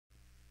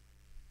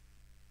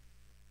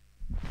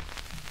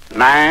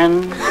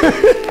man,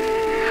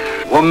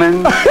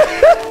 woman,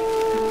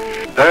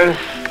 birth,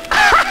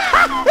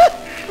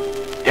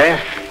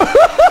 death,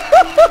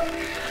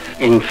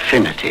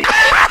 infinity.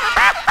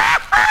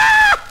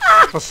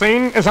 The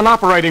scene is an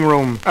operating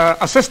room.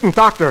 Assistant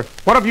doctor,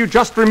 what have you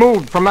just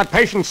removed from that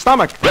patient's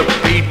stomach?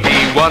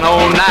 BP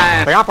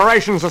 109. The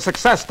operation's a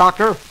success,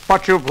 doctor,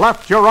 but you've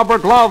left your rubber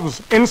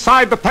gloves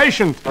inside the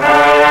patient.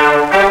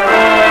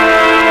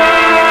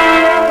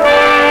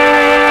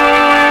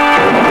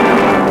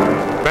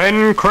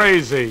 Ben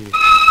Crazy.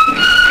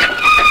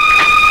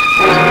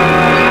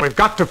 We've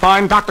got to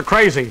find Dr.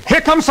 Crazy.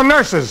 Here come some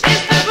nurses.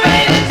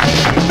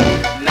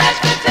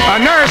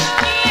 Nurse!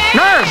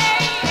 Nurse!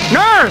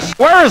 Nurse!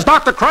 Where is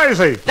Dr.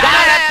 Crazy? Down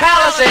at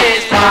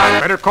Palisades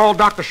Park. Better call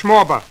Dr.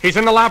 Schmorba. He's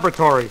in the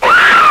laboratory. Dr.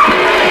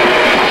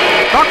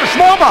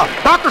 Schmorba!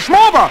 Dr.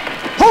 Schmorba!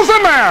 Who's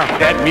in there?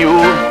 That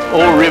mule,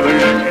 old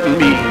Rivers, and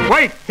me.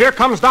 Wait, here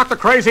comes Dr.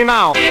 Crazy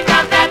now. Here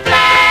comes that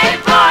black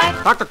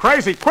boy. Dr.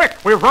 Crazy, quick,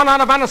 we've run out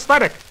of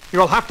anesthetic.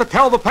 You'll have to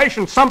tell the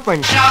patient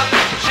something. Shout,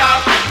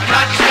 shout,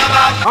 touch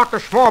about. Dr.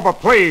 Schmorba,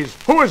 please,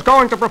 who is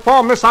going to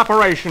perform this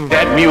operation?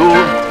 That mule,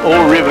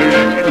 old Rivers,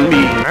 and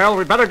me. Well,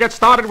 we better get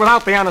started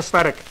without the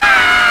anesthetic.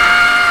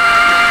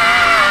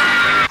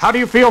 How do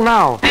you feel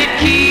now? It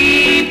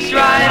keeps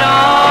right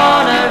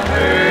on a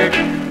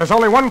hurting. There's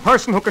only one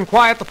person who can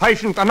quiet the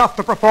patient enough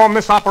to perform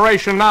this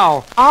operation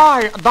now.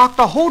 I,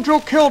 Dr. Hojo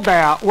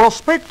Kildare, will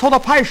speak to the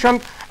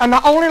patient in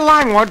the only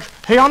language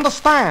he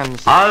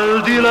understands.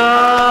 Al di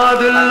là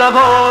della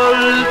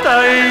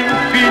volta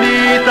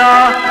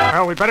infinita.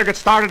 Well, we better get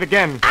started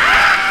again.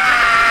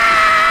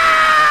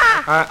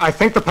 I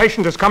think the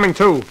patient is coming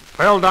to.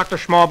 Well, Dr.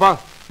 Schmorba,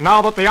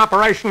 now that the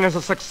operation is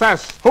a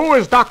success, who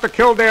is Dr.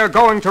 Kildare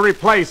going to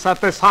replace at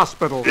this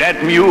hospital?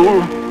 That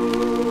mule,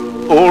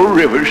 old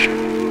Rivers,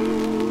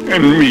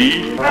 and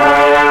me.